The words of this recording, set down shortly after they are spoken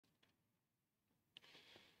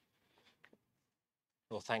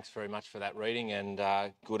Well, thanks very much for that reading, and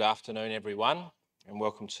good afternoon, everyone, and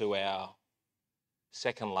welcome to our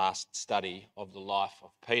second last study of the life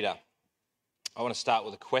of Peter. I want to start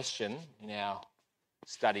with a question in our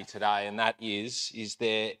study today, and that is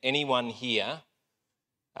there anyone here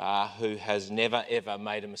who has never ever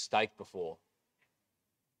made a mistake before?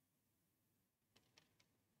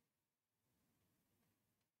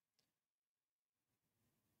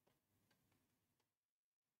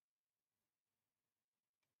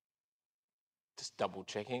 Just double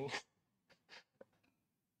checking.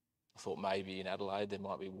 I thought maybe in Adelaide there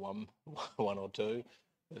might be one or two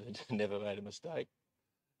that had never made a mistake.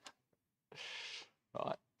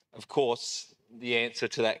 Right. Of course, the answer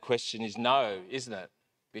to that question is no, isn't it?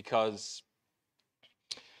 Because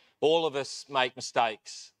all of us make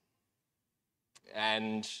mistakes.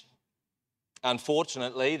 And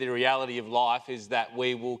unfortunately, the reality of life is that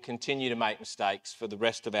we will continue to make mistakes for the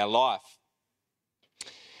rest of our life.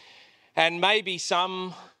 And maybe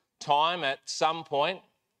some time at some point,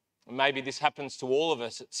 maybe this happens to all of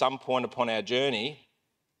us at some point upon our journey,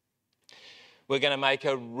 we're going to make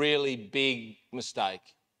a really big mistake.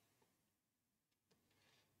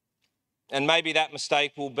 And maybe that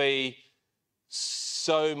mistake will be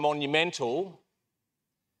so monumental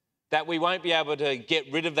that we won't be able to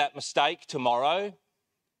get rid of that mistake tomorrow,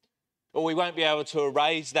 or we won't be able to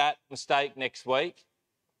erase that mistake next week.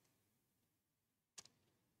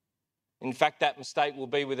 In fact, that mistake will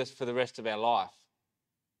be with us for the rest of our life.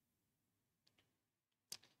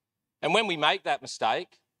 And when we make that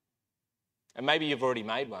mistake, and maybe you've already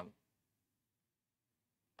made one,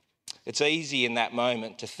 it's easy in that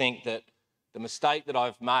moment to think that the mistake that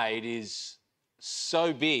I've made is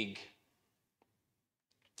so big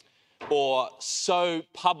or so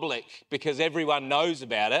public because everyone knows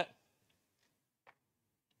about it,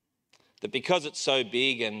 that because it's so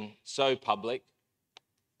big and so public,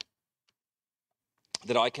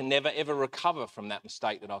 that I can never ever recover from that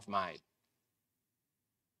mistake that I've made.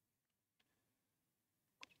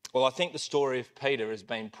 Well, I think the story of Peter has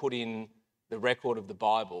been put in the record of the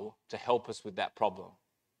Bible to help us with that problem.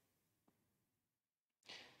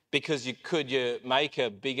 Because could you make a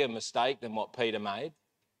bigger mistake than what Peter made?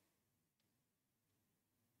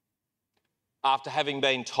 After having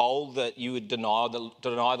been told that you would deny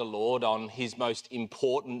the Lord on his most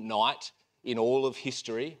important night in all of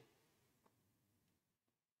history,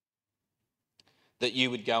 that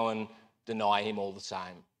you would go and deny him all the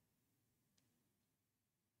same.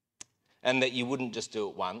 And that you wouldn't just do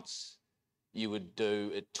it once, you would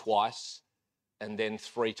do it twice and then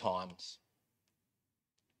 3 times.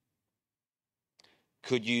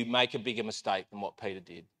 Could you make a bigger mistake than what Peter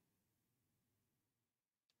did?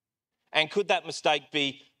 And could that mistake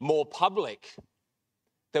be more public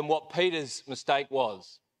than what Peter's mistake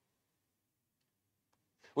was?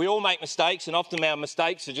 We all make mistakes, and often our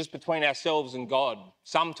mistakes are just between ourselves and God.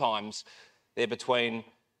 Sometimes they're between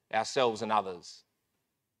ourselves and others.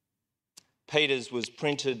 Peter's was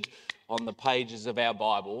printed on the pages of our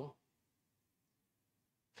Bible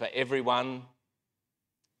for everyone,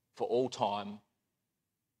 for all time,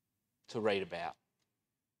 to read about.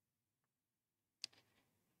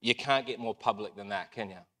 You can't get more public than that,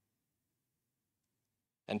 can you?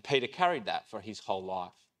 And Peter carried that for his whole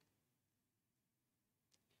life.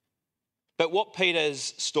 But what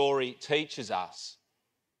Peter's story teaches us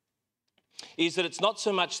is that it's not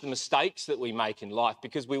so much the mistakes that we make in life,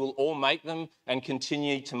 because we will all make them and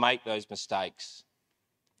continue to make those mistakes.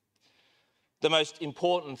 The most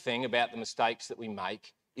important thing about the mistakes that we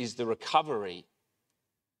make is the recovery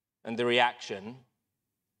and the reaction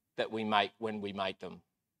that we make when we make them.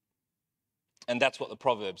 And that's what the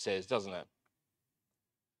proverb says, doesn't it?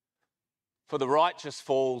 For the righteous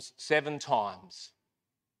falls 7 times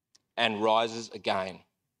and rises again.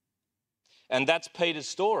 And that's Peter's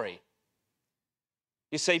story.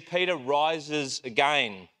 You see, Peter rises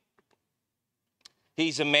again.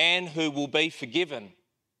 He's a man who will be forgiven.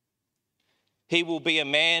 He will be a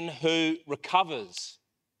man who recovers.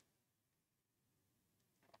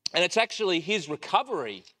 And it's actually his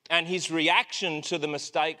recovery and his reaction to the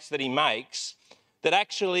mistakes that he makes that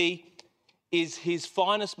actually is his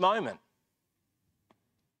finest moment.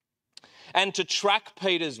 And to track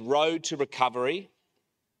Peter's road to recovery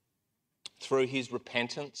through his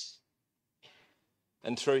repentance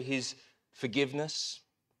and through his forgiveness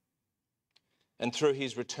and through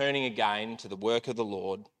his returning again to the work of the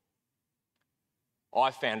Lord,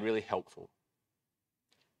 I found really helpful.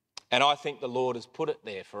 And I think the Lord has put it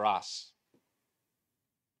there for us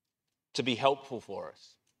to be helpful for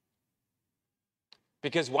us.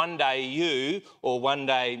 Because one day you, or one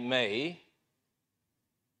day me,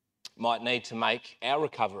 might need to make our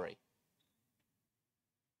recovery.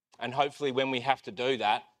 And hopefully when we have to do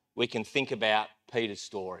that, we can think about Peter's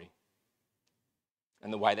story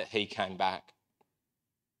and the way that he came back.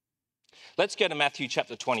 Let's go to Matthew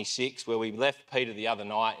chapter 26, where we left Peter the other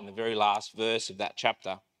night in the very last verse of that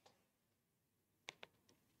chapter,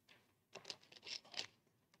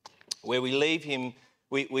 where we leave him,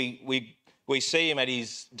 we see him at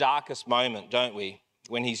his darkest moment, don't we?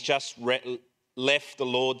 When he's just left the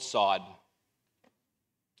Lord's side.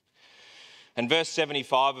 And verse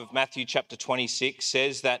 75 of Matthew chapter 26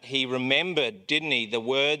 says that he remembered, didn't he, the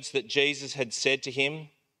words that Jesus had said to him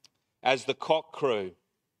as the cock crew.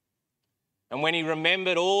 And when he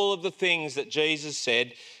remembered all of the things that Jesus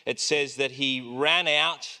said, it says that he ran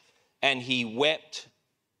out and he wept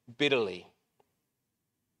bitterly.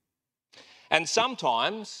 And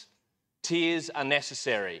sometimes tears are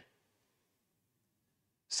necessary.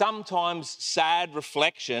 Sometimes sad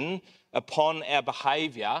reflection upon our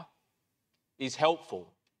behaviour is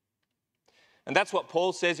helpful. And that's what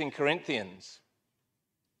Paul says in Corinthians.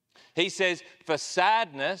 He says, for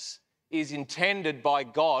sadness is intended by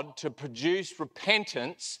God to produce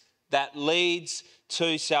repentance that leads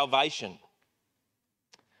to salvation.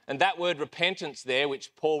 And that word repentance there,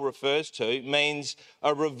 which Paul refers to, means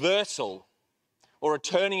a reversal or a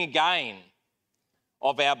turning again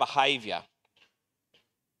of our behaviour.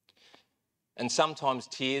 And sometimes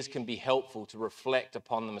tears can be helpful to reflect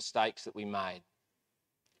upon the mistakes that we made.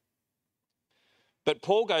 But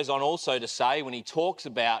Paul goes on also to say, when he talks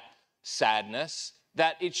about sadness,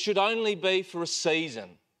 that it should only be for a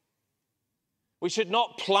season. We should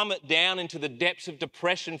not plummet down into the depths of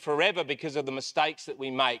depression forever because of the mistakes that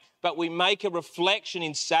we make, but we make a reflection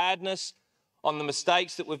in sadness on the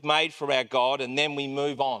mistakes that we've made for our God, and then we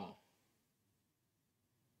move on.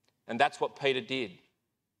 And that's what Peter did.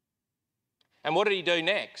 And what did he do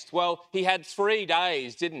next? Well, he had 3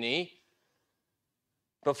 days, didn't he,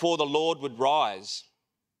 before the Lord would rise.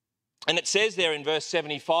 And it says there in verse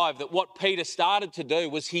 75 that what Peter started to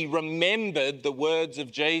do was he remembered the words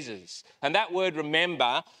of Jesus. And that word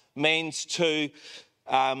remember means to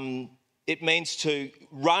run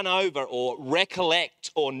over or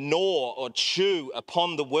recollect or gnaw or chew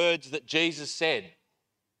upon the words that Jesus said.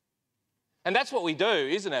 And that's what we do,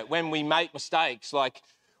 isn't it, when we make mistakes, like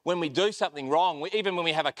when we do something wrong, even when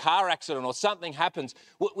we have a car accident or something happens,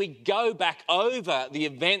 we go back over the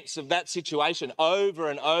events of that situation over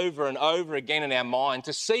and over and over again in our mind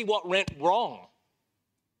to see what went wrong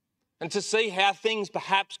and to see how things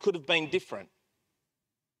perhaps could have been different.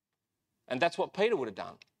 And that's what Peter would have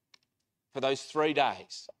done for those 3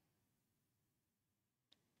 days.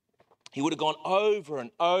 He would have gone over and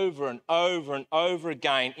over and over and over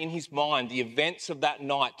again in his mind the events of that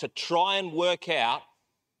night to try and work out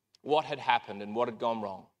what had happened and what had gone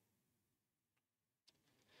wrong.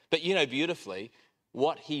 But you know beautifully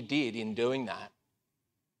what he did in doing that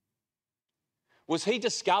was he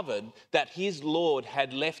discovered that his Lord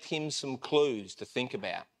had left him some clues to think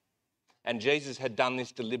about. And Jesus had done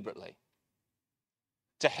this deliberately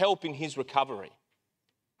to help in his recovery.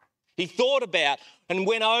 He thought about and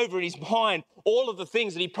went over in his mind all of the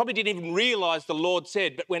things that he probably didn't even realise the Lord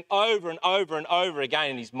said, but went over and over and over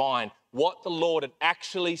again in his mind what the Lord had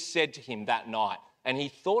actually said to him that night. And he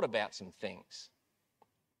thought about some things.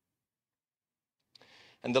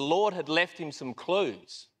 And the Lord had left him some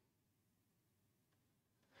clues.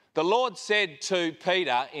 The Lord said to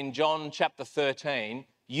Peter in John chapter 13,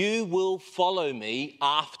 you will follow me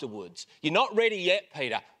afterwards. You're not ready yet,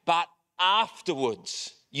 Peter, but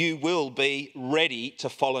afterwards you will be ready to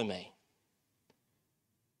follow me.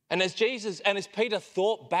 And as Peter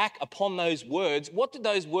thought back upon those words, what did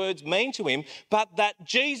those words mean to him? But that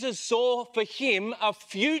Jesus saw for him a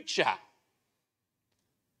future.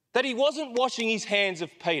 That he wasn't washing his hands of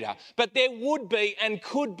Peter, but there would be and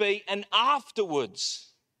could be an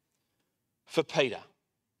afterwards for Peter.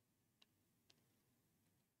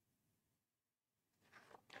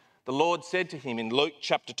 The Lord said to him in Luke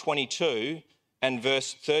chapter 22 and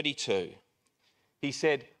verse 32, he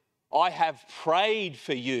said, I have prayed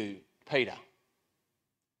for you, Peter,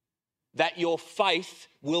 that your faith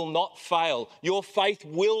will not fail. Your faith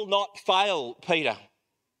will not fail, Peter.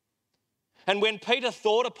 And when Peter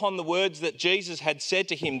thought upon the words that Jesus had said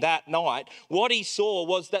to him that night, what he saw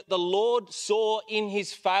was that the Lord saw in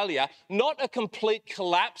his failure not a complete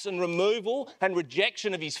collapse and removal and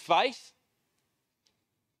rejection of his faith,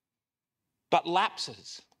 but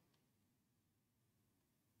lapses,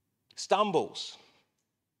 stumbles,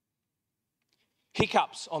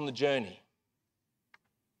 hiccups on the journey,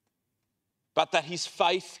 but that his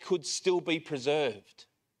faith could still be preserved.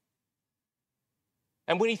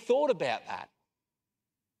 And when he thought about that,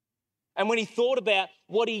 and when he thought about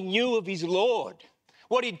what he knew of his Lord,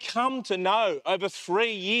 what he'd come to know over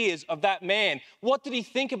 3 years of that man, what did he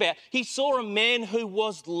think about? He saw a man who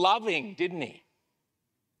was loving, didn't he?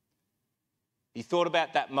 He thought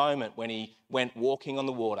about that moment when he went walking on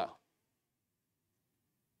the water,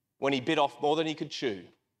 when he bit off more than he could chew,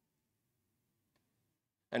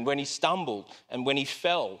 and when he stumbled, and when he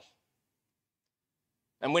fell,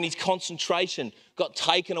 and when his concentration got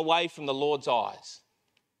taken away from the Lord's eyes,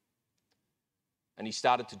 and he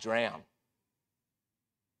started to drown.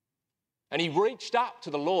 And he reached up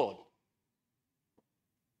to the Lord.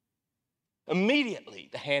 Immediately,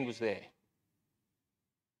 the hand was there.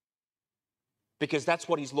 Because that's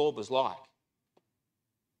what his Lord was like.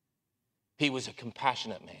 He was a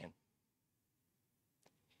compassionate man,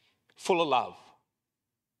 full of love.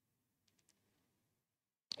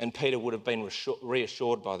 And Peter would have been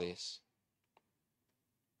reassured by this.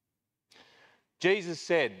 Jesus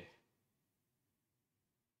said,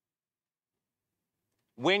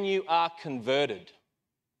 when you are converted,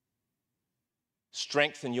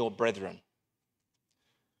 strengthen your brethren.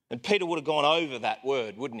 And Peter would have gone over that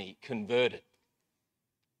word, wouldn't he? Converted.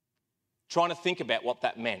 Trying to think about what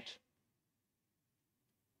that meant.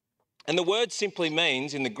 And the word simply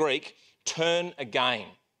means, in the Greek, turn again.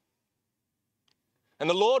 And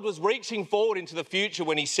the Lord was reaching forward into the future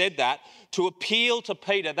when he said that, to appeal to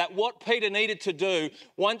Peter that what Peter needed to do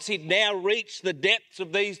once he'd now reached the depths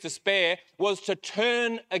of these despair was to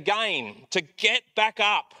turn again, to get back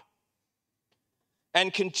up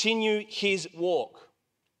and continue his walk.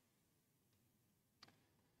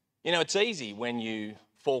 You know, it's easy when you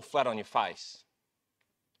fall flat on your face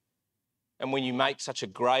and when you make such a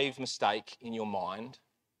grave mistake in your mind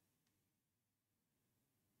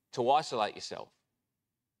to isolate yourself,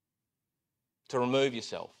 to remove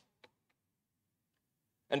yourself.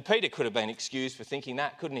 And Peter could have been excused for thinking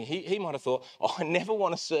that, couldn't he? He might have thought, oh, I never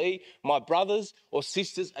want to see my brothers or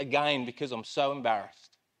sisters again because I'm so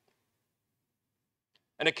embarrassed.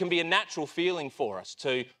 And it can be a natural feeling for us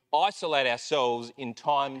to isolate ourselves in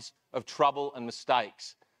times of trouble and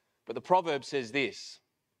mistakes. But the proverb says this: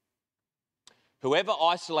 whoever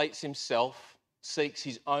isolates himself seeks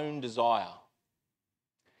his own desire.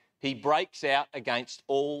 He breaks out against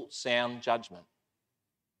all sound judgment.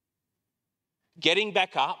 Getting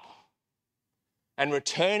back up and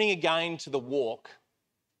returning again to the walk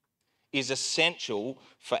is essential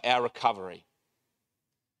for our recovery.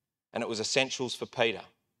 And it was essentials for Peter.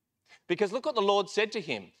 Because look what the Lord said to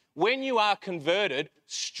him. When you are converted,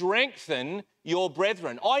 strengthen your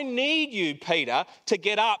brethren. I need you, Peter, to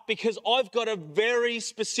get up because I've got a very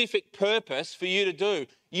specific purpose for you to do.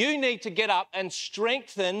 You need to get up and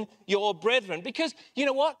strengthen your brethren. Because you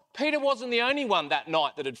know what? Peter wasn't the only one that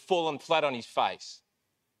night that had fallen flat on his face.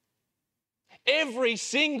 Every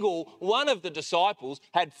single one of the disciples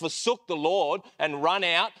had forsook the Lord and run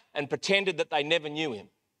out and pretended that they never knew him.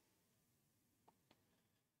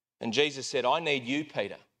 And Jesus said, I need you,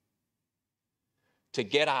 Peter, to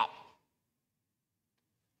get up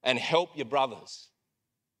and help your brothers.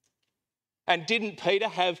 And didn't Peter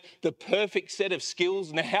have the perfect set of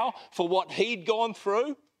skills now for what he'd gone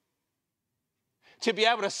through? To be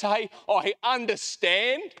able to say, I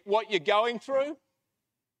understand what you're going through.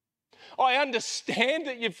 I understand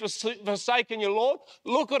that you've forsaken your Lord.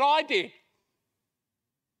 Look what I did.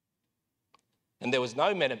 And there was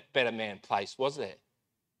no better man placed, was there?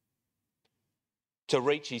 To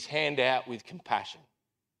reach his hand out with compassion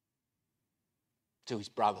to his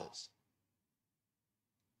brothers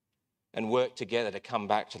and work together to come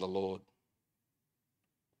back to the Lord.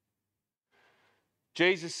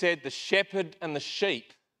 Jesus said the shepherd and the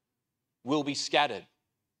sheep will be scattered.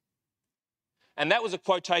 And that was a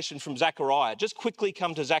quotation from Zechariah. Just quickly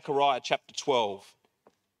come to Zechariah chapter 12.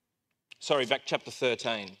 Sorry, back chapter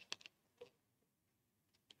 13.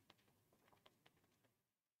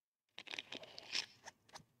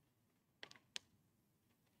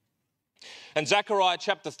 And Zechariah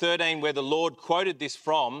chapter 13, where the Lord quoted this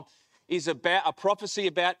from, is about a prophecy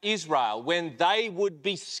about Israel when they would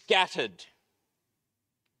be scattered.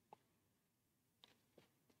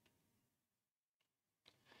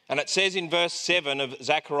 And it says in verse 7 of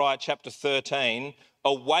Zechariah chapter 13,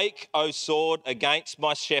 awake, O sword, against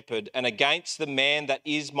my shepherd and against the man that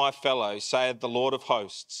is my fellow, saith the Lord of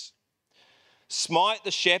hosts. Smite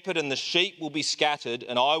the shepherd and the sheep will be scattered,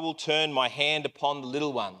 and I will turn my hand upon the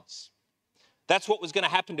little ones. That's what was going to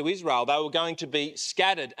happen to Israel. They were going to be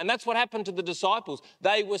scattered. And that's what happened to the disciples.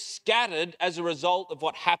 They were scattered as a result of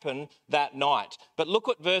what happened that night. But look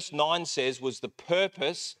what verse 9 says was the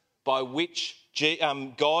purpose by which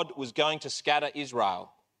God was going to scatter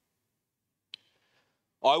Israel.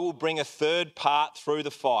 I will bring a third part through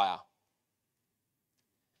the fire,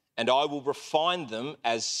 and I will refine them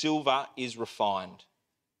as silver is refined,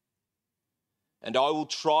 and I will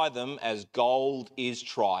try them as gold is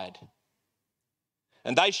tried.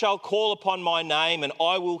 And they shall call upon my name, and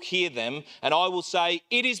I will hear them, and I will say,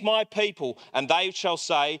 it is my people, and they shall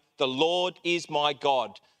say, the Lord is my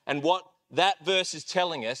God. And what that verse is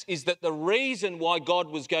telling us is that the reason why God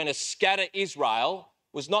was going to scatter Israel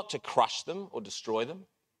was not to crush them or destroy them,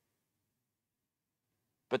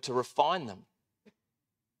 but to refine them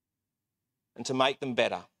and to make them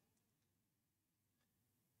better.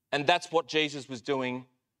 And that's what Jesus was doing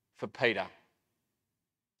for Peter.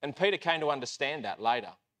 And Peter came to understand that later.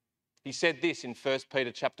 He said this in 1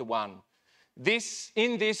 Peter chapter 1.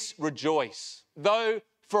 In this rejoice, though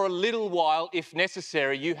for a little while, if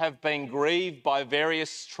necessary, you have been grieved by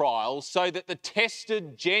various trials, so that the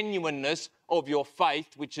tested genuineness of your faith,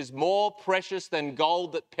 which is more precious than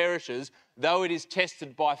gold that perishes, though it is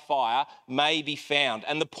tested by fire, may be found.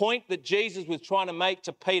 And the point that Jesus was trying to make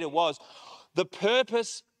to Peter was the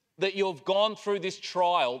purpose that you've gone through this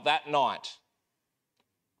trial that night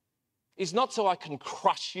is not so I can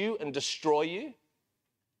crush you and destroy you,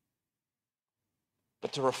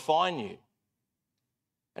 but to refine you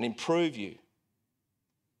and improve you.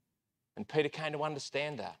 And Peter came to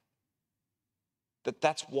understand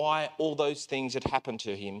that's why all those things had happened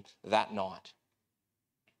to him that night.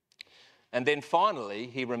 And then finally,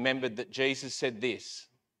 he remembered that Jesus said this,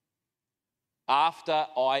 after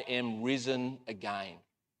I am risen again.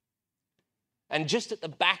 And just at the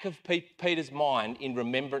back of Peter's mind, in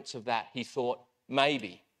remembrance of that, he thought,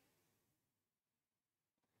 maybe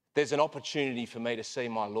there's an opportunity for me to see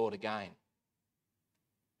my Lord again.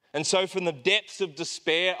 And so from the depths of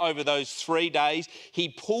despair over those 3 days, he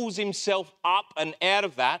pulls himself up and out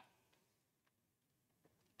of that,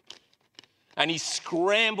 and he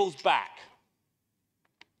scrambles back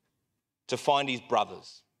to find his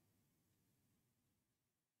brothers.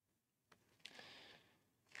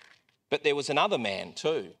 But there was another man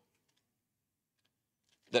too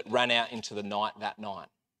that ran out into the night that night.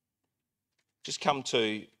 Just come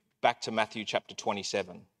back to Matthew chapter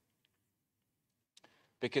 27.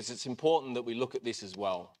 Because it's important that we look at this as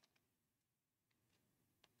well.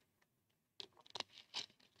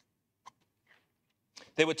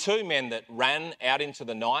 There were two men that ran out into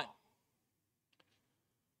the night,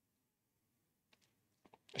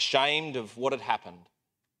 ashamed of what had happened.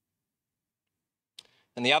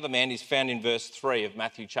 And the other man is found in verse 3 of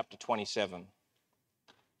Matthew chapter 27.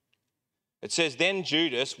 It says, then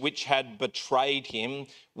Judas, which had betrayed him,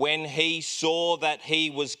 when he saw that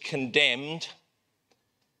he was condemned,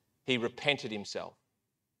 he repented himself.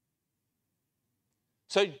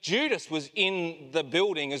 So Judas was in the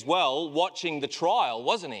building as well, watching the trial,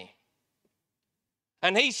 wasn't he?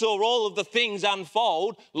 And he saw all of the things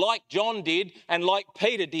unfold like John did and like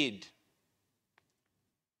Peter did.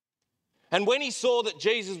 And when he saw that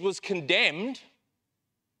Jesus was condemned,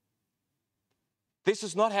 this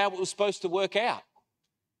is not how it was supposed to work out.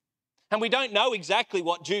 And we don't know exactly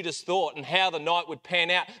what Judas thought and how the night would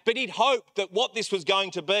pan out, but he'd hoped that what this was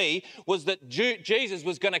going to be was that Jesus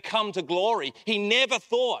was going to come to glory. He never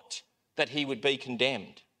thought that he would be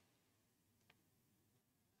condemned.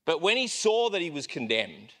 But when he saw that he was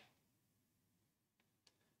condemned,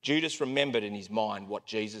 Judas remembered in his mind what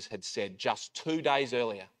Jesus had said just 2 days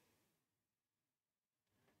earlier.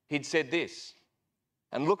 He'd said this,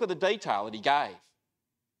 and look at the detail that he gave.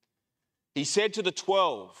 He said to the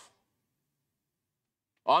 12,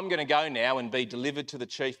 I'm going to go now and be delivered to the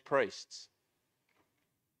chief priests,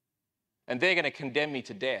 and they're going to condemn me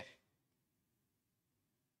to death.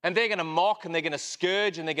 And they're going to mock and they're going to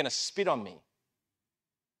scourge and they're going to spit on me.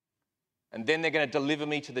 And then they're going to deliver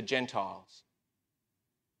me to the Gentiles.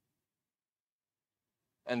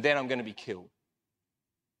 And then I'm going to be killed.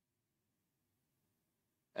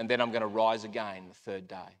 And then I'm going to rise again the third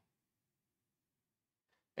day.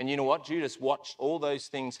 And you know what? Judas watched all those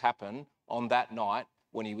things happen on that night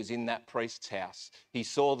when he was in that priest's house. He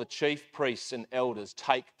saw the chief priests and elders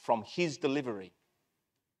take from his delivery.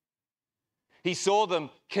 He saw them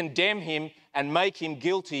condemn him and make him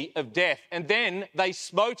guilty of death. And then they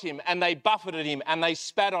smote him and they buffeted him and they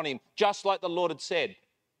spat on him, just like the Lord had said.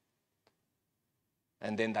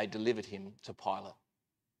 And then they delivered him to Pilate.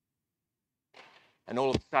 And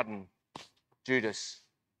all of a sudden, Judas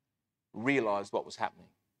realised what was happening.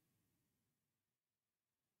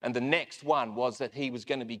 And the next one was that he was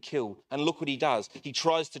going to be killed. And look what he does. He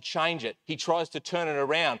tries to change it. He tries to turn it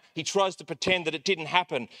around. He tries to pretend that it didn't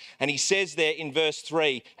happen. And he says there in verse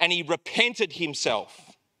 3, and he repented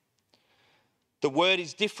himself. The word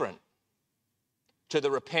is different to the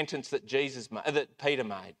repentance that Peter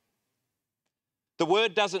made. The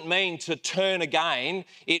word doesn't mean to turn again.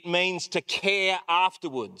 It means to care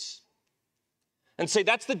afterwards. And see,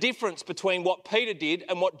 that's the difference between what Peter did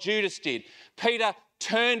and what Judas did. Peter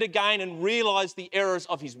turned again and realised the errors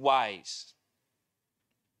of his ways,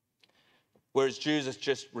 whereas Judas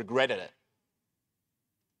just regretted it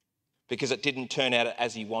because it didn't turn out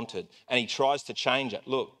as he wanted, and he tries to change it.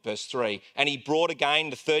 Look, verse 3, and he brought again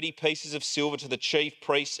the 30 pieces of silver to the chief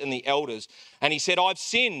priests and the elders, and he said, I've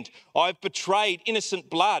sinned, I've betrayed innocent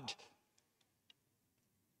blood.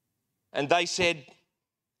 And they said,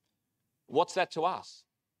 what's that to us?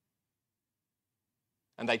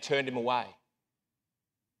 And they turned him away.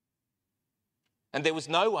 And there was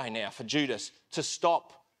no way now for Judas to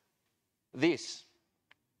stop this.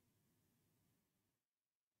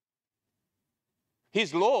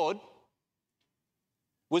 His Lord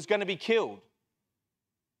was going to be killed.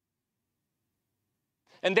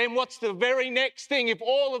 And then what's the very next thing if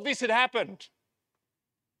all of this had happened?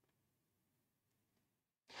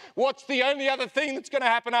 What's the only other thing that's going to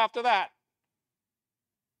happen after that?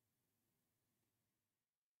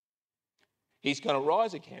 He's going to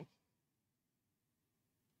rise again.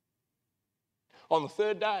 On the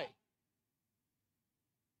third day.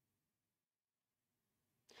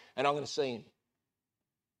 And I'm going to see him.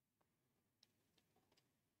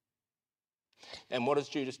 And what does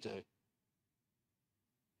Judas do?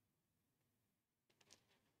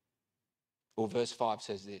 Well, verse 5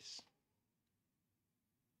 says this.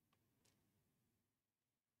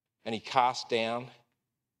 And he cast down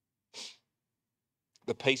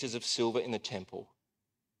the pieces of silver in the temple,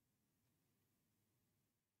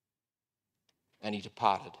 and he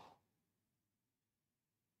departed.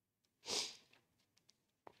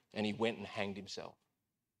 And he went and hanged himself.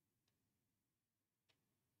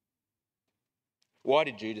 Why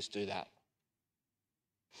did Judas do that?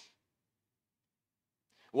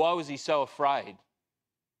 Why was he so afraid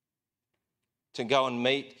to go and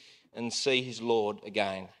meet and see his Lord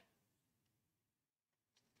again?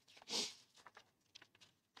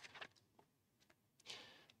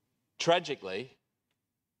 Tragically,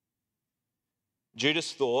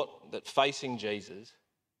 Judas thought that facing Jesus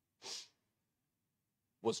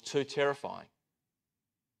was too terrifying.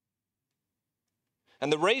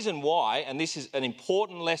 And the reason why, and this is an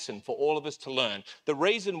important lesson for all of us to learn, the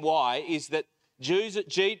reason why is that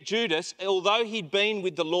Judas, although he'd been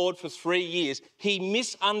with the Lord for 3 years, he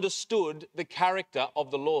misunderstood the character of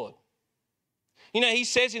the Lord. You know, he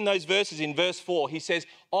says in those verses, in verse 4, he says,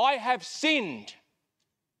 I have sinned.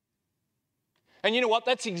 And you know what?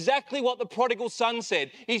 That's exactly what the prodigal son said.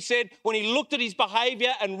 He said, when he looked at his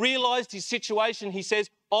behaviour and realised his situation, he says,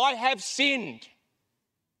 I have sinned.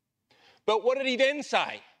 But what did he then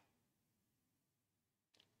say?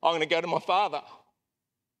 I'm going to go to my father.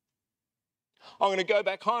 I'm going to go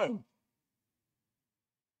back home.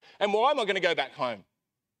 And why am I going to go back home?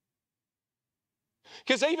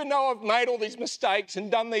 Because even though I've made all these mistakes and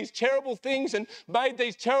done these terrible things and made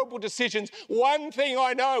these terrible decisions, one thing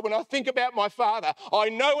I know when I think about my father, I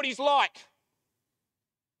know what he's like.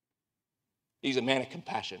 He's a man of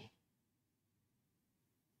compassion.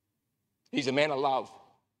 He's a man of love.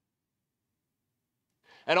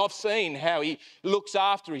 And I've seen how he looks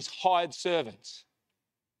after his hired servants.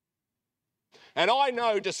 And I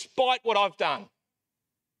know, despite what I've done,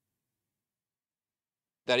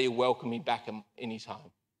 that he'll welcome me back in his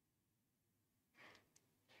home.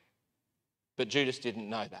 But Judas didn't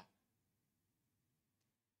know that.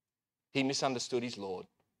 He misunderstood his Lord.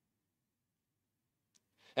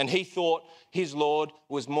 And he thought his Lord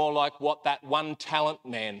was more like what that one talent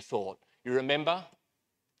man thought. You remember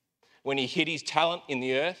when he hid his talent in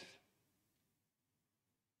the earth?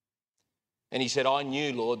 And he said, I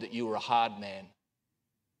knew, Lord, that you were a hard man.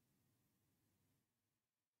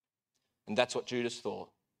 And that's what Judas thought.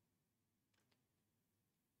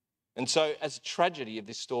 And so, as a tragedy of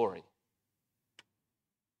this story,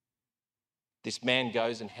 this man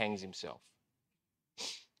goes and hangs himself.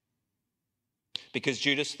 Because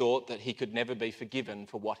Judas thought that he could never be forgiven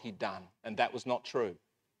for what he'd done. And that was not true.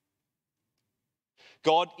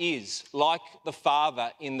 God is, like the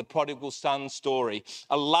father in the prodigal son story,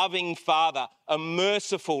 a loving father, a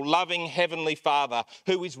merciful, loving heavenly father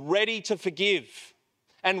who is ready to forgive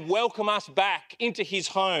and welcome us back into his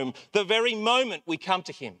home the very moment we come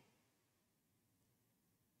to him.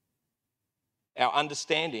 Our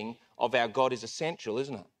understanding of our God is essential,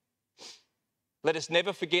 isn't it? Let us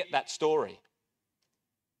never forget that story.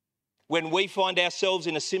 When we find ourselves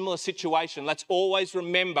in a similar situation, let's always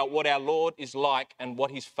remember what our Lord is like and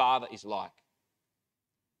what his Father is like.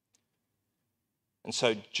 And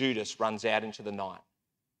so Judas runs out into the night.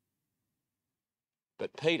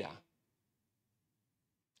 But Peter,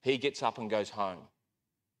 he gets up and goes home.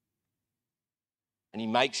 And he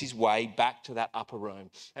makes his way back to that upper room.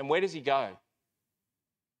 And where does he go?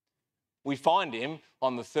 We find him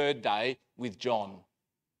on the third day with John.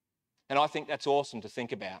 And I think that's awesome to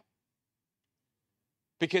think about.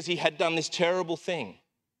 Because he had done this terrible thing.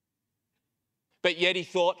 But yet he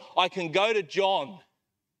thought, I can go to John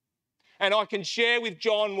and I can share with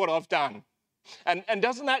John what I've done. And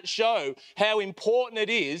doesn't that show how important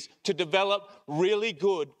it is to develop really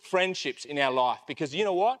good friendships in our life? Because you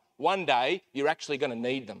know what? One day you're actually going to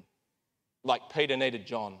need them, like Peter needed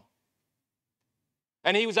John.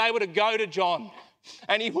 And he was able to go to John,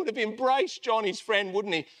 and he would have embraced John, his friend,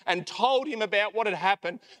 wouldn't he? And told him about what had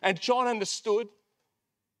happened. And John understood.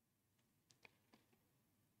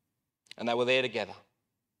 And they were there together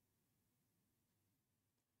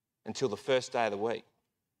until the first day of the week.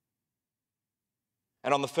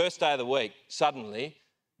 And on the first day of the week, suddenly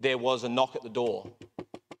there was a knock at the door.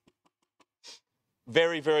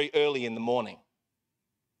 Very, very early in the morning.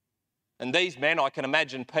 And these men, I can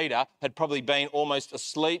imagine Peter, had probably been almost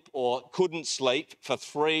asleep or couldn't sleep for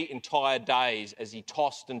 3 entire days as he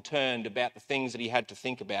tossed and turned about the things that he had to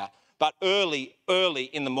think about. But early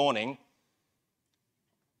in the morning,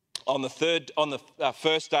 on the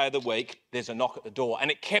first day of the week, there's a knock at the door, and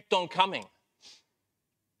it kept on coming.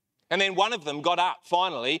 And then one of them got up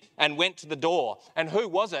finally and went to the door. And who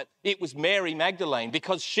was it? It was Mary Magdalene,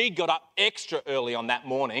 because she'd got up extra early on that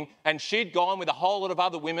morning, and she'd gone with a whole lot of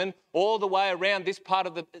other women all the way around this part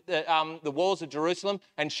of the walls of Jerusalem,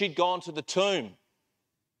 and she'd gone to the tomb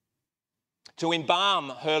to embalm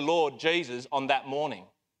her Lord Jesus on that morning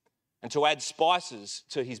and to add spices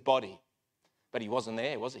to his body. But he wasn't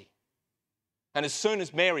there, was he? And as soon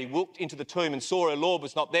as Mary looked into the tomb and saw her Lord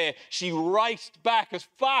was not there, she raced back as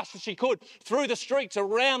fast as she could through the streets,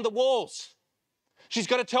 around the walls. She's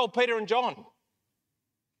got to tell Peter and John.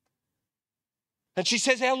 And she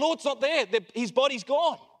says, our Lord's not there. His body's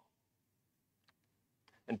gone.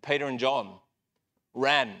 And Peter and John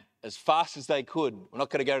ran as fast as they could. We're not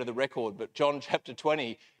going to go to the record, but John chapter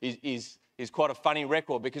 20 is quite a funny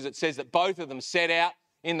record, because it says that both of them set out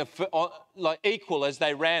equal as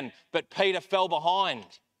they ran, but Peter fell behind.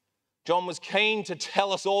 John was keen to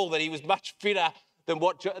tell us all that he was much fitter than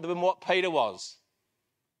what Peter was.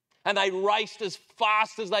 And they raced as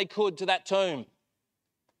fast as they could to that tomb.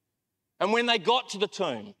 And when they got to the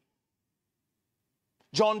tomb,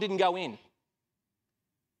 John didn't go in.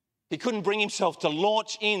 He couldn't bring himself to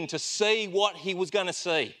launch in to see what he was going to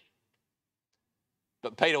see.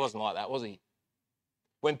 But Peter wasn't like that, was he?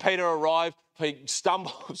 When Peter arrived, he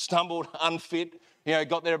stumbled unfit,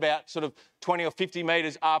 got there about sort of 20 or 50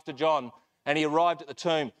 metres after John, and he arrived at the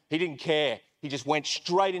tomb. He didn't care. He just went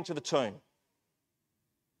straight into the tomb.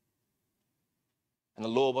 And the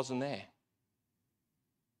Lord wasn't there.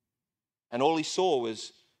 And all he saw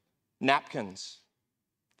was napkins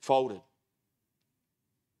folded.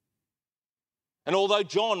 And although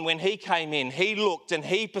John, when he came in, he looked and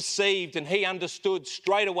he perceived and he understood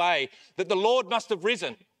straight away that the Lord must have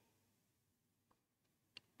risen,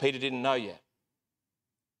 Peter didn't know yet.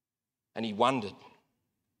 And he wondered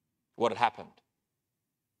what had happened.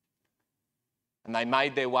 And they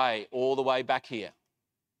made their way all the way back here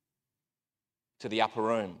to the upper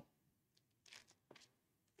room.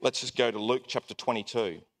 Let's just go to Luke chapter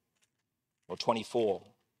 22 or 24.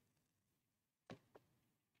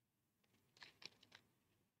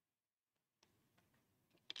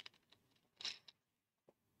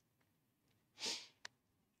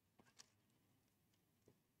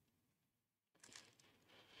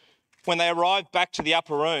 When they arrived back to the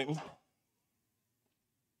upper room,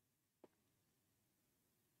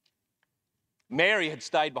 Mary had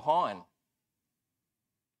stayed behind.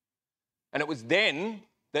 And it was then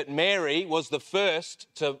that Mary was the first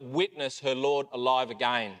to witness her Lord alive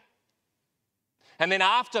again. And then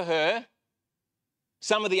after her,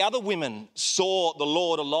 some of the other women saw the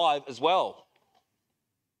Lord alive as well.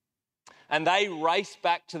 And they raced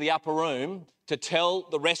back to the upper room to tell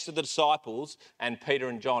the rest of the disciples and Peter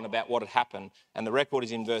and John about what had happened. And the record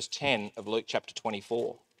is in verse 10 of Luke chapter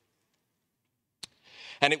 24.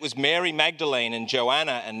 And it was Mary Magdalene and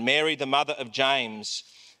Joanna and Mary the mother of James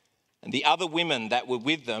and the other women that were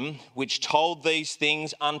with them, which told these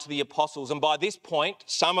things unto the apostles. And by this point,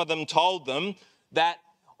 some of them told them that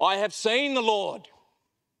I have seen the Lord.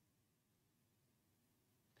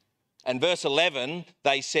 And verse 11,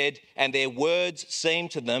 they said, and their words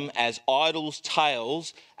seemed to them as idols'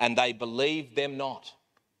 tales, and they believed them not.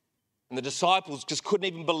 And the disciples just couldn't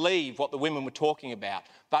even believe what the women were talking about.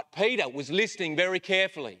 But Peter was listening very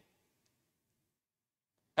carefully.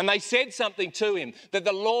 And they said something to him that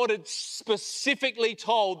the Lord had specifically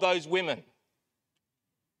told those women.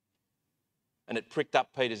 And it pricked up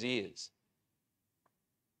Peter's ears.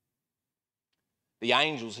 The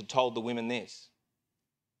angels had told the women this: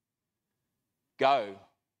 go,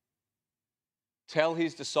 tell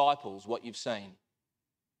his disciples what you've seen.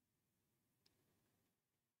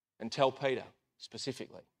 And tell Peter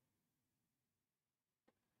specifically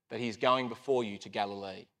that he's going before you to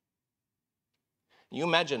Galilee. Can you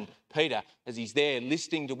imagine Peter as he's there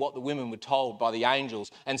listening to what the women were told by the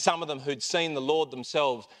angels, and some of them who'd seen the Lord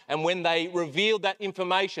themselves, and when they revealed that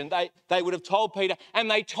information, they would have told Peter, and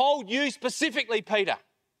they told you specifically, Peter.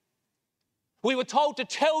 We were told to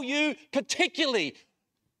tell you particularly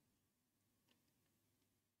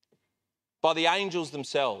by the angels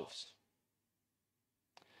themselves.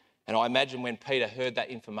 And I imagine when Peter heard that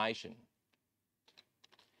information,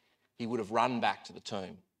 he would have run back to the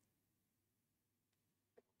tomb,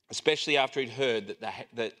 especially after he'd heard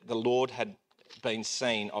that the Lord had been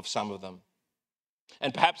seen of some of them.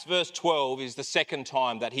 And perhaps verse 12 is the second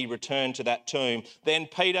time that he returned to that tomb. Then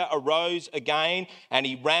Peter arose again and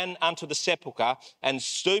he ran unto the sepulchre, and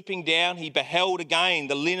stooping down he beheld again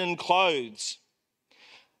the linen clothes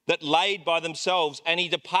that laid by themselves, and he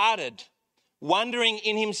departed, wondering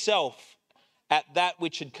in himself at that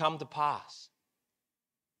which had come to pass.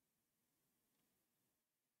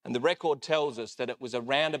 And the record tells us that it was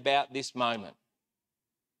around about this moment,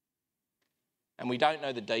 and we don't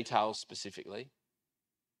know the details specifically,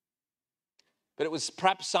 but it was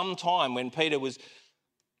perhaps some time when Peter was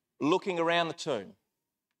looking around the tomb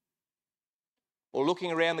or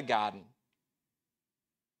looking around the garden,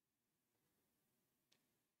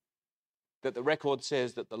 that the record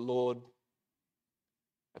says that the Lord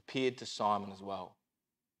appeared to Simon as well.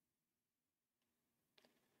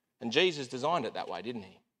 And Jesus designed it that way, didn't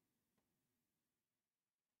he?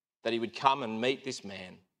 That he would come and meet this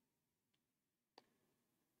man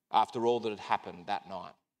after all that had happened that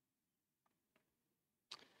night.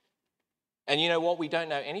 And you know what? We don't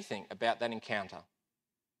know anything about that encounter.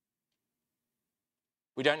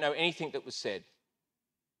 We don't know anything that was said.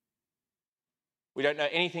 We don't know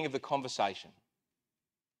anything of the conversation.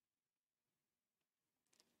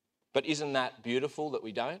 But isn't that beautiful that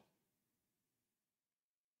we don't?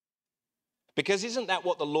 Because isn't that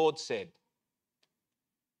what the Lord said?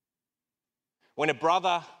 When a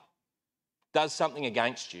brother does something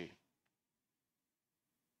against you,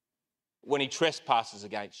 when he trespasses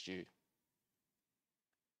against you,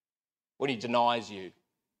 when he denies you,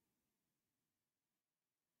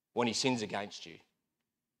 when he sins against you,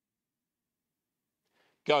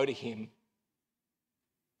 go to him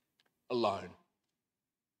alone.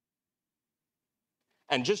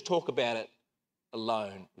 And just talk about it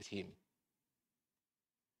alone with him.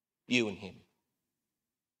 You and him.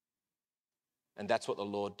 And that's what the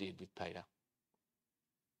Lord did with Peter.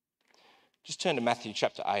 Just turn to Matthew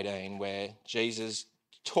chapter 18, where Jesus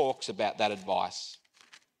talks about that advice.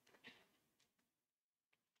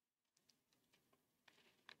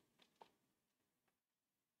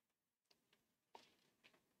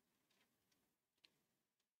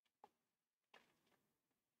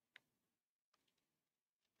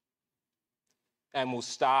 And we'll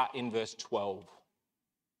start in verse 12.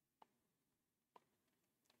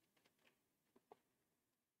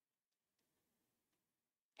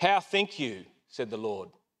 How think you, said the Lord,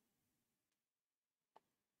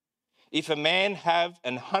 if a man have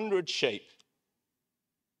 100 sheep,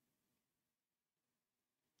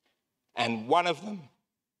 and one of them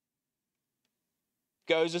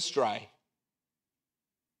goes astray,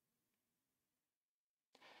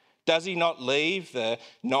 does he not leave the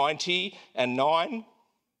 99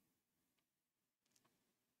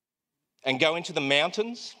 and go into the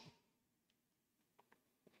mountains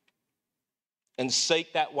and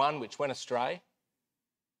seek that one which went astray?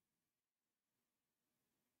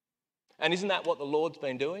 And isn't that what the Lord's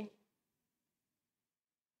been doing?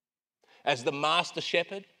 As the master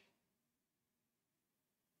shepherd,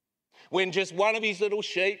 when just one of his little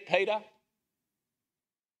sheep, Peter,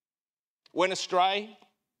 went astray,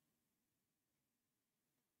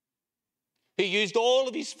 he used all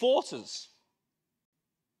of his forces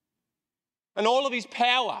and all of his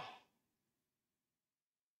power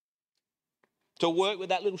to work with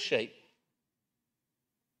that little sheep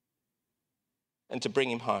and to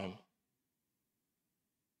bring him home.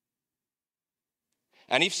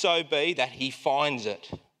 And if so be that he finds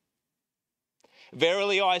it,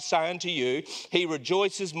 Verily I say unto you, he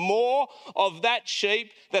rejoices more of that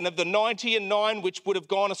sheep than of the 99 which would have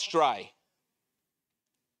gone astray.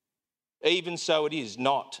 Even so it is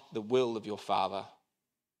not the will of your Father,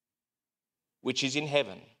 which is in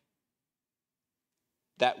heaven,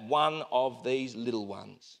 that one of these little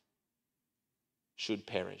ones should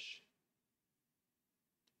perish.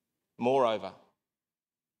 Moreover,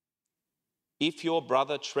 if your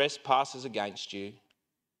brother trespasses against you,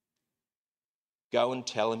 go and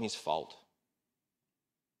tell him his fault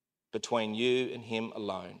between you and him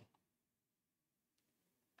alone.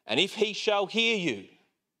 And if he shall hear you,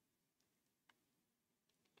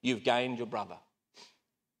 you've gained your brother.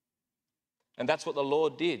 And that's what the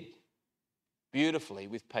Lord did beautifully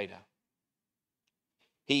with Peter.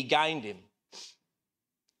 He gained him.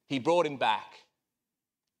 He brought him back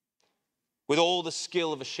with all the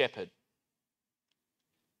skill of a shepherd.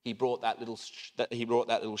 He brought that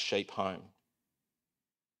little sheep home.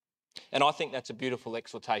 And I think that's a beautiful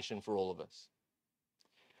exhortation for all of us.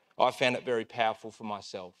 I found it very powerful for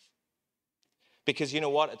myself. Because you know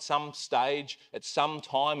what? At some stage, at some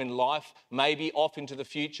time in life, maybe off into the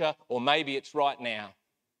future, or maybe it's right now,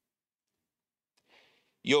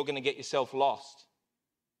 you're going to get yourself lost.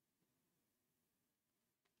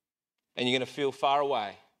 And you're going to feel far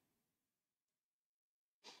away.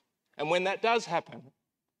 And when that does happen,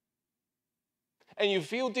 and you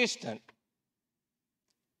feel distant,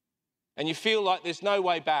 and you feel like there's no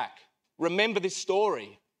way back, remember this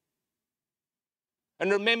story.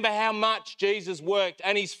 And remember how much Jesus worked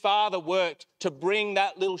and his Father worked to bring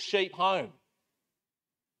that little sheep home,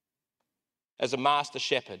 as a master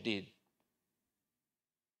shepherd did.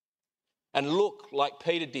 And look like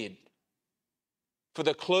Peter did for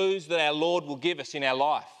the clues that our Lord will give us in our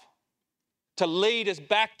life to lead us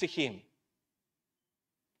back to him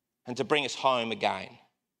and to bring us home again,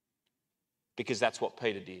 because that's what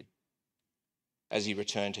Peter did as he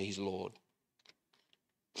returned to his Lord.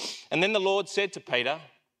 And then the Lord said to Peter,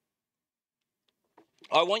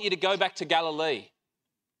 I want you to go back to Galilee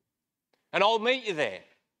and I'll meet you there.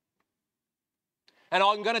 And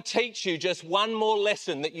I'm going to teach you just one more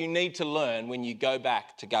lesson that you need to learn when you go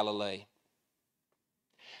back to Galilee.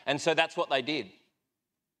 And so that's what they did.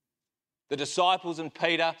 The disciples and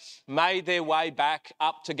Peter made their way back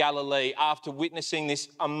up to Galilee after witnessing this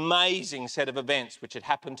amazing set of events which had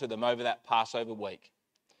happened to them over that Passover week.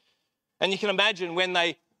 And you can imagine when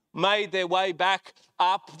they made their way back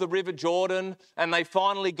up the River Jordan and they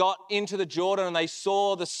finally got into the Jordan and they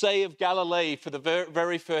saw the Sea of Galilee for the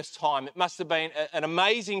very first time. It must have been an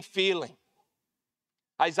amazing feeling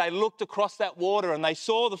as they looked across that water and they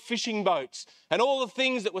saw the fishing boats and all the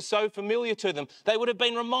things that were so familiar to them. They would have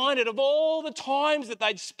been reminded of all the times that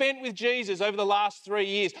they'd spent with Jesus over the last 3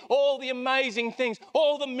 years, all the amazing things,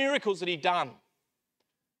 all the miracles that he'd done,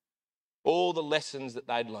 all the lessons that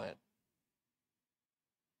they'd learned.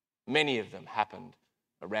 Many of them happened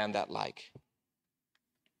around that lake.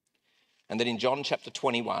 And then in John chapter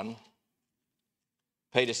 21,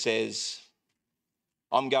 Peter says,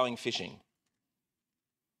 I'm going fishing.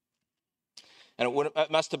 And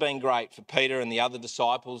it must have been great for Peter and the other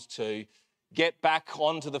disciples to get back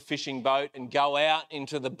onto the fishing boat and go out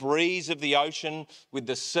into the breeze of the ocean with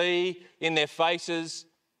the sea in their faces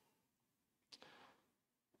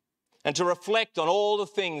and to reflect on all the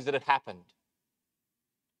things that had happened.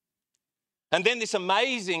 And then this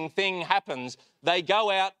amazing thing happens. They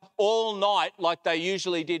go out all night like they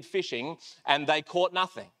usually did fishing and they caught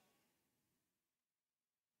nothing.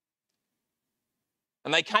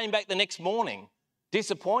 And they came back the next morning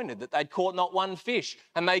disappointed that they'd caught not one fish.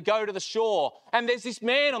 And they go to the shore and there's this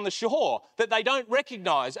man on the shore that they don't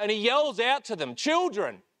recognise and he yells out to them,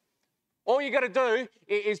 children, all you got to do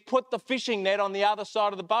is put the fishing net on the other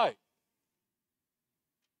side of the boat.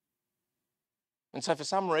 And so for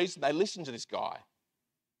some reason they listen to this guy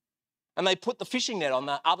and they put the fishing net on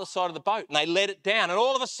the other side of the boat and they let it down. And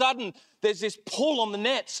all of a sudden there's this pull on the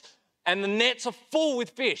nets and the nets are full with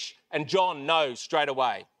fish. And John knows straight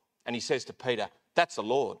away. And he says to Peter, that's the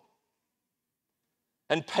Lord.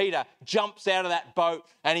 And Peter jumps out of that boat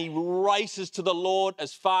and he races to the Lord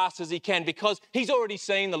as fast as he can because he's already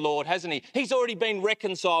seen the Lord, hasn't he? He's already been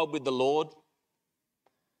reconciled with the Lord.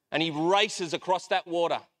 And he races across that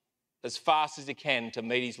water as fast as he can to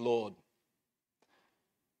meet his Lord.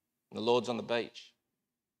 And the Lord's on the beach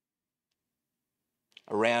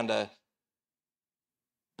around a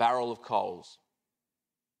barrel of coals.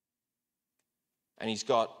 And he's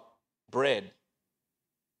got bread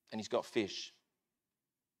and he's got fish.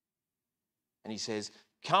 And he says,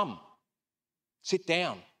 come, sit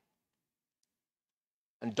down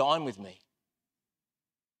and dine with me.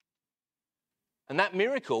 And that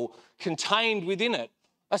miracle contained within it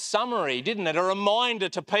a summary, didn't it? A reminder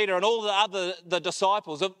to Peter and all the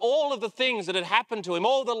disciples of all of the things that had happened to him,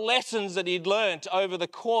 all the lessons that he'd learnt over the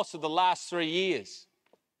course of the last 3 years.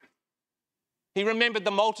 He remembered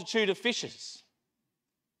the multitude of fishes.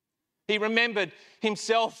 He remembered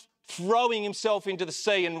himself throwing himself into the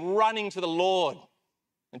sea and running to the Lord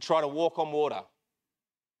and try to walk on water.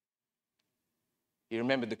 He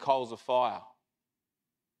remembered the coals of fire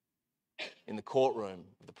in the courtroom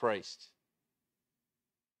of the priest.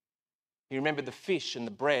 He remembered the fish and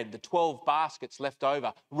the bread, the 12 baskets left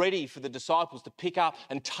over, ready for the disciples to pick up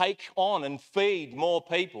and take on and feed more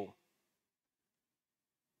people.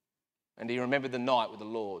 And he remembered the night with the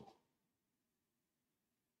Lord,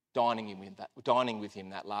 dining with him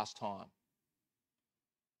that last time.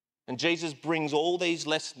 And Jesus brings all these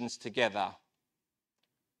lessons together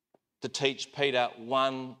to teach Peter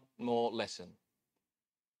one more lesson.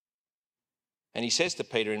 And he says to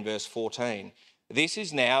Peter in verse 14, "This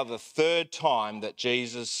is now the third time that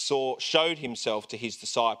Jesus showed himself to his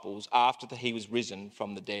disciples after he was risen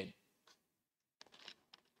from the dead."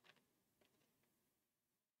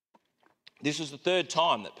 This was the third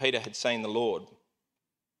time that Peter had seen the Lord.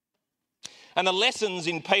 And the lessons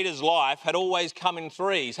in Peter's life had always come in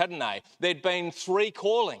threes, hadn't they? There'd been 3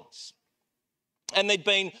 callings, and there'd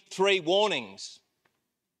been 3 warnings,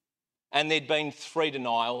 and there'd been 3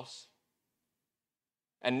 denials.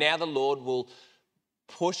 And now the Lord will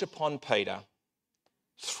push upon Peter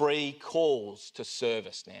 3 calls to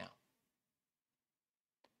service now.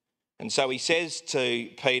 And so he says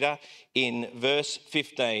to Peter in verse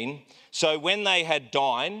 15, "So when they had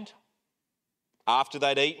dined, after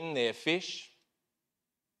they'd eaten their fish,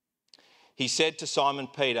 he said to Simon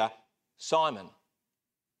Peter, 'Simon,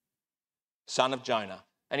 son of Jonah.'"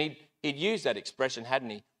 And he'd used that expression,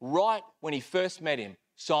 hadn't he? Right when he first met him,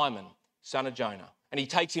 "Simon, son of Jonah." And he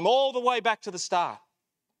takes him all the way back to the start.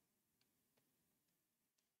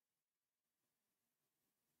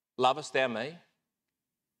 "Lovest thou me?"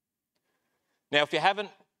 Now, if you haven't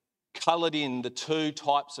coloured in the 2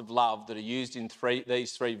 types of love that are used in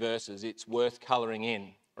these 3 verses, it's worth colouring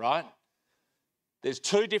in, right? There's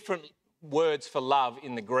 2 different words for love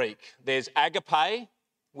in the Greek. There's agape,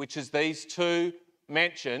 which is these 2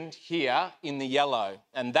 mentioned here in the yellow.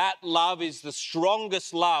 And that love is the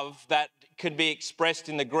strongest love that can be expressed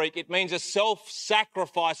in the Greek. It means a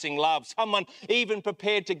self-sacrificing love, someone even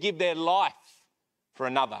prepared to give their life for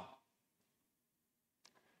another.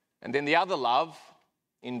 And then the other love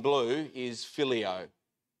in blue is phileo,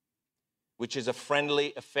 which is a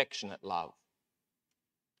friendly, affectionate love.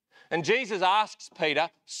 And Jesus asks Peter,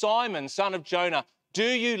 "Simon, son of Jonah, do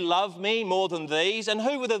you love me more than these?" And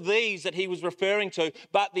who were the these that he was referring to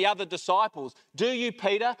but the other disciples? "Do you,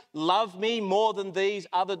 Peter, love me more than these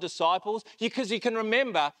other disciples?" Because you can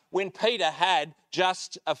remember when Peter had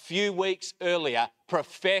just a few weeks earlier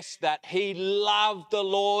professed that he loved the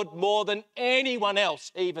Lord more than anyone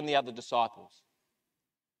else, even the other disciples.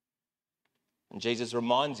 And Jesus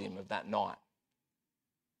reminds him of that night.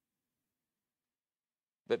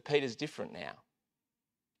 But Peter's different now.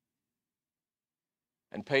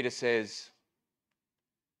 And Peter says,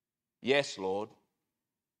 "Yes, Lord.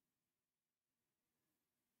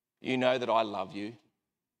 You know that I love you.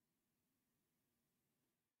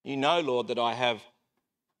 You know, Lord, that I have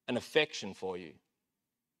an affection for you.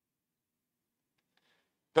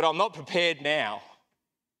 But I'm not prepared now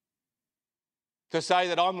to say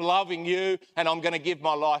that I'm loving you and I'm going to give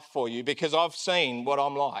my life for you because I've seen what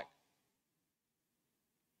I'm like.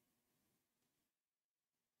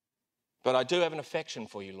 But I do have an affection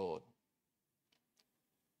for you, Lord.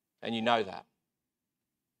 And you know that."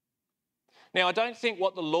 Now, I don't think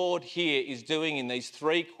what the Lord here is doing in these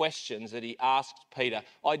 3 questions that he asked Peter,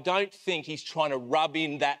 I don't think he's trying to rub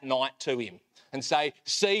in that night to him and say,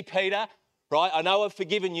 "See, Peter, right, I know I've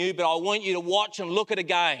forgiven you, but I want you to watch and look at it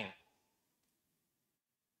again."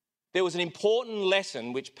 There was an important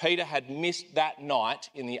lesson which Peter had missed that night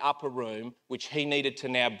in the upper room, which he needed to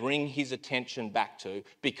now bring his attention back to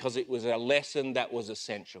because it was a lesson that was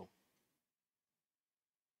essential.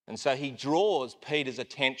 And so he draws Peter's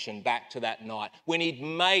attention back to that night when he'd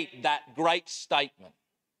made that great statement.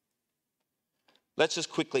 Let's just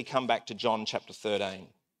quickly come back to John chapter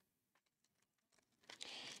 13.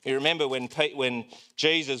 You remember when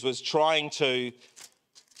Jesus was trying to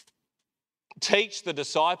teach the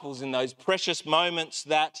disciples in those precious moments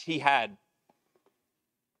that he had,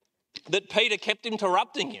 that Peter kept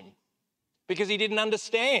interrupting him because he didn't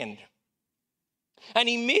understand. And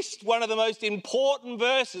he missed one of the most important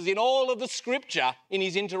verses in all of the scripture in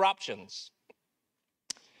his interruptions.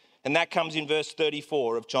 And that comes in verse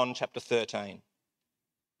 34 of John chapter 13.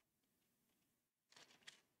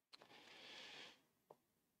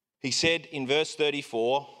 He said in verse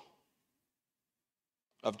 34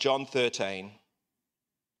 of John 13,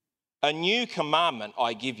 "A new commandment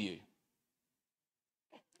I give you,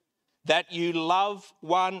 that you love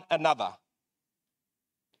one another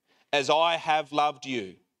as I have loved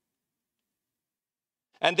you,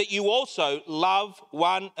 and that you also love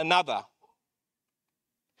one another.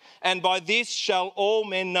 And by this shall all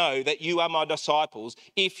men know that you are my disciples,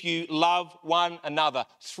 if you love one another."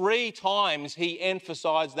 3 times he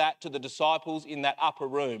emphasised that to the disciples in that upper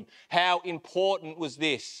room. How important was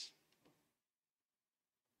this?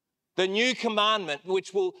 The new commandment,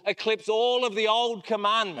 which will eclipse all of the old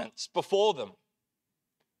commandments before them,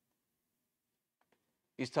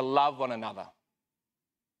 is to love one another.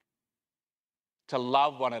 To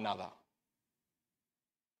love one another.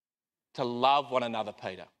 To love one another,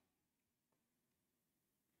 Peter.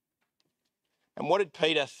 And what did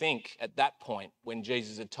Peter think at that point when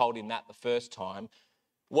Jesus had told him that the first time?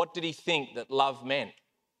 What did he think that love meant?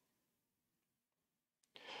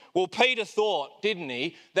 Well, Peter thought, didn't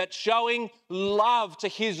he, that showing love to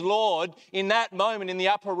his Lord in that moment in the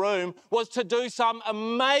upper room was to do some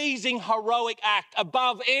amazing heroic act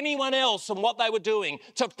above anyone else and what they were doing,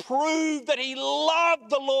 to prove that he loved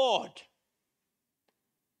the Lord.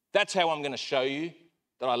 That's how I'm going to show you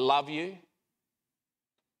that I love you.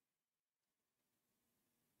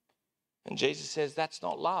 And Jesus says, that's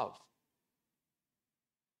not love.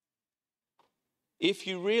 If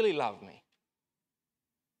you really love me,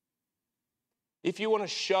 if you want to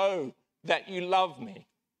show that you love me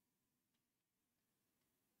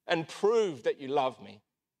and prove that you love me,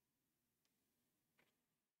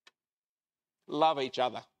 love each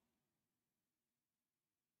other.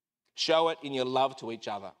 Show it in your love to each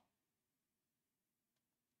other.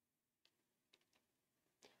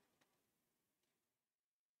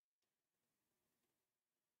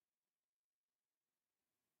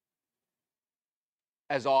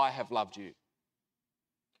 As I have loved you.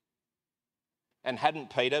 And hadn't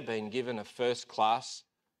Peter been given a first-class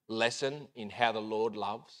lesson in how the Lord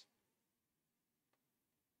loves?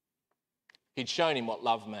 He'd shown him what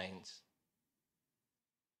love means.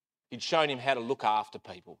 He'd shown him how to look after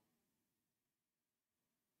people.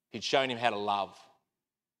 He'd shown him how to love.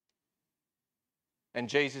 And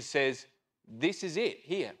Jesus says, this is it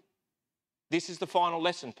here. This is the final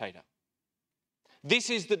lesson, Peter.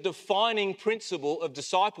 This is the defining principle of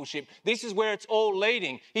discipleship. This is where it's all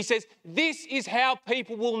leading. He says, this is how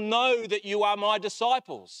people will know that you are my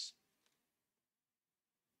disciples.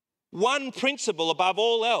 One principle above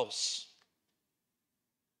all else.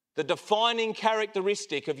 The defining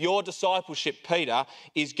characteristic of your discipleship, Peter,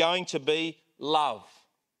 is going to be love.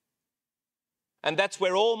 And that's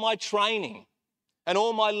where all my training and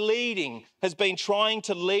all my leading has been trying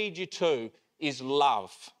to lead you to, is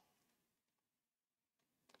love.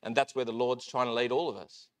 And that's where the Lord's trying to lead all of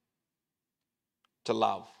us, to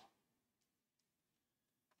love.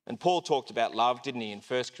 And Paul talked about love, didn't he, in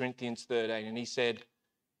 1 Corinthians 13, and he said,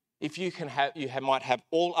 if you might have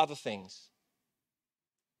all other things.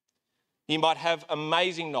 You might have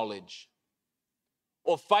amazing knowledge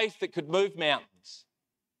or faith that could move mountains.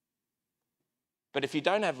 But if you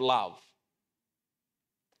don't have love,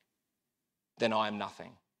 then I am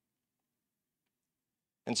nothing.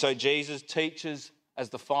 And so Jesus teaches, as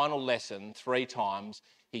the final lesson 3 times,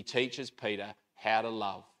 he teaches Peter how to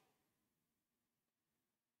love.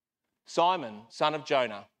 Simon, son of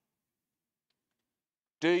Jonah,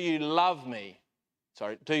 do you love me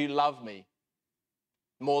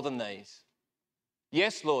more than these?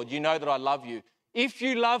 Yes, Lord, you know that I love you. If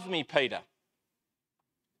you love me, Peter,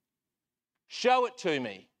 show it to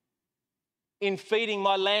me in feeding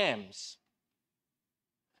my lambs.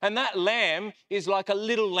 And that lamb is like a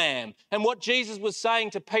little lamb. And what Jesus was saying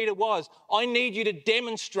to Peter was, I need you to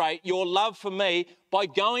demonstrate your love for me by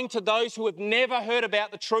going to those who have never heard about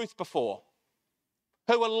the truth before,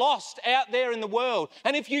 who are lost out there in the world.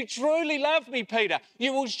 And if you truly love me, Peter,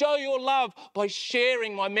 you will show your love by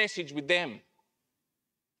sharing my message with them.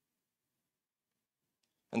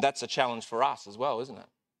 And that's a challenge for us as well, isn't it?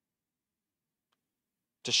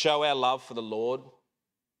 To show our love for the Lord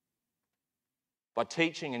by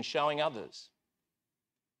teaching and showing others.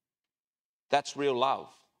 That's real love.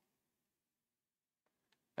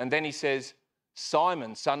 And then he says,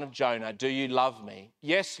 Simon, son of Jonah, do you love me?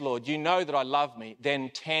 Yes, Lord, you know that I love me.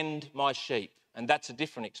 Then tend my sheep. And that's a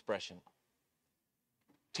different expression.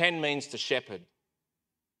 Tend means to shepherd.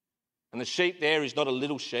 And the sheep there is not a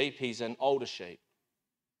little sheep, he's an older sheep.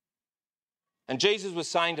 And Jesus was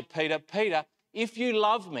saying to Peter, Peter, if you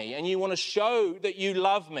love me and you want to show that you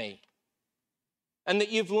love me, and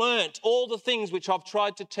that you've learnt all the things which I've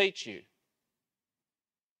tried to teach you,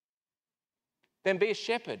 then be a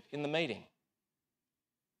shepherd in the meeting.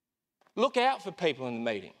 Look out for people in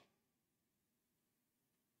the meeting.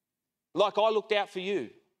 Like I looked out for you.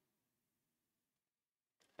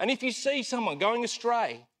 And if you see someone going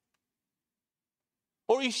astray,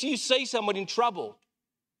 or if you see someone in trouble,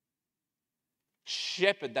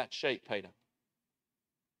 shepherd that sheep, Peter.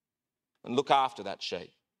 And look after that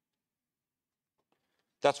sheep.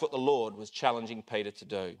 That's what the Lord was challenging Peter to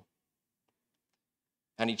do.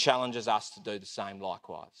 And he challenges us to do the same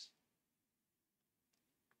likewise.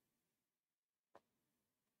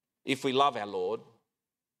 If we love our Lord,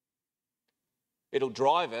 it'll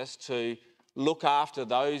drive us to look after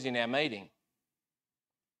those in our meeting,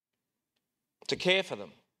 to care for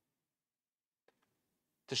them,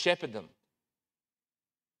 to shepherd them,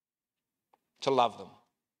 to love them.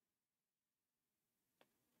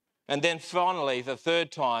 And then finally, the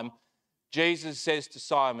third time, Jesus says to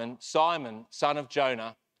Simon, Simon, son of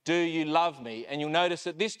Jonah, do you love me? And you'll notice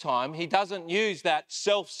that this time he doesn't use that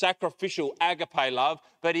self-sacrificial agape love,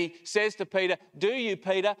 but he says to Peter, do you,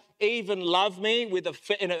 Peter, even love me with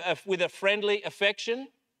a friendly affection?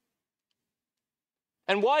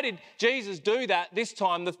 And why did Jesus do that this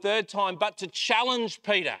time, the third time, but to challenge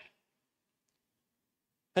Peter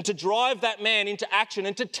and to drive that man into action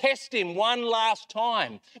and to test him one last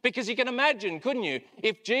time? Because you can imagine, couldn't you,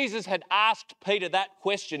 if Jesus had asked Peter that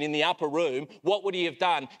question in the upper room, what would he have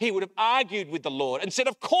done? He would have argued with the Lord and said,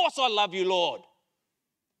 of course I love you, Lord.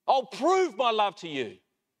 I'll prove my love to you.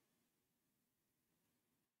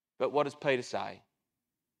 But what does Peter say?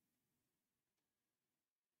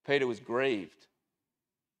 Peter was grieved.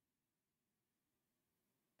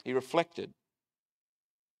 He reflected.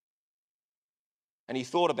 And he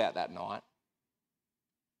thought about that night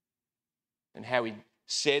and how he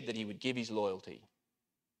said that he would give his loyalty.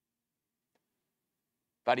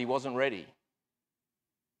 But he wasn't ready.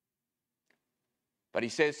 But he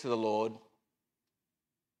says to the Lord,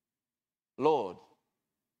 Lord,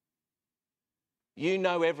 you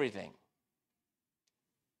know everything.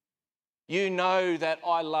 You know that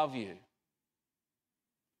I love you.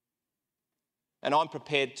 And I'm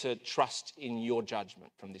prepared to trust in your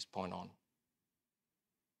judgment from this point on.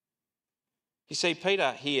 You see,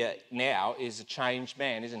 Peter here now is a changed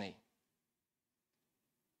man, isn't he?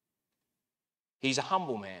 He's a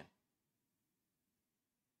humble man.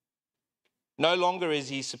 No longer is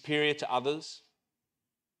he superior to others.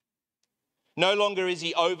 No longer is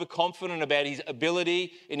he overconfident about his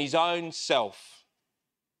ability in his own self.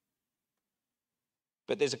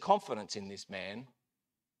 But there's a confidence in this man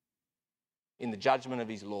in the judgment of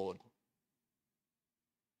his Lord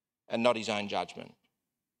and not his own judgment.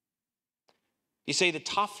 You see, the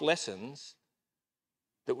tough lessons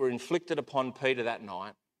that were inflicted upon Peter that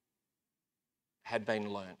night had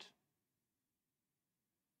been learnt.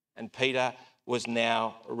 And Peter was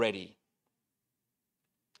now ready.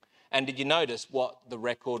 And did you notice what the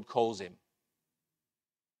record calls him?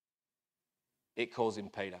 It calls him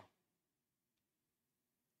Peter.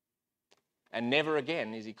 And never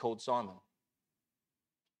again is he called Simon.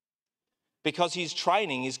 Because his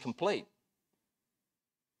training is complete.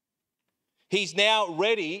 He's now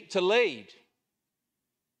ready to lead.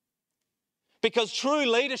 Because true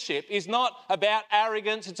leadership is not about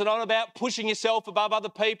arrogance. It's not about pushing yourself above other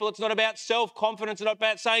people. It's not about self-confidence. It's not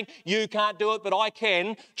about saying, you can't do it, but I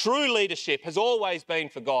can. True leadership has always been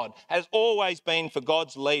for God, has always been for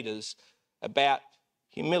God's leaders about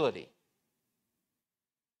humility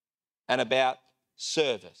and about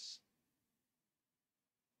service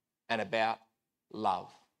and about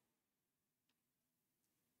love.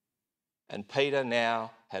 And Peter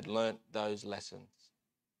now had learnt those lessons.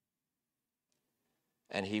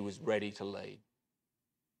 And he was ready to lead.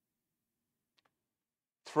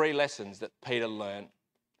 3 lessons that Peter learnt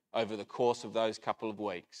over the course of those couple of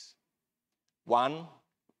weeks. 1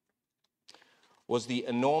 was the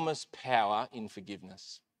enormous power in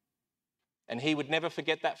forgiveness. And he would never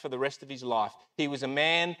forget that for the rest of his life. He was a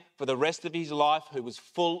man for the rest of his life who was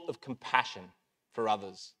full of compassion for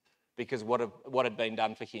others because what had been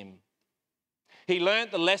done for him. He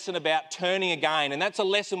learnt the lesson about turning again, and that's a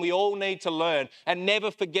lesson we all need to learn and never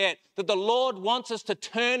forget that the Lord wants us to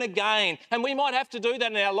turn again, and we might have to do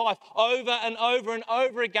that in our life over and over and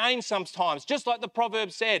over again sometimes, just like the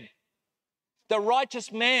proverb said. The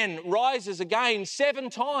righteous man rises again 7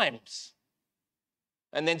 times,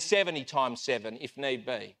 and then 70 times 7 if need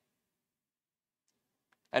be.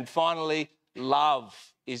 And finally, love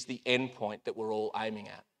is the end point that we're all aiming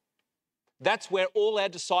at. That's where all our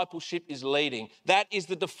discipleship is leading. That is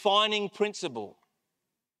the defining principle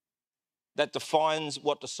that defines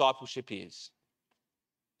what discipleship is.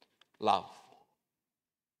 Love.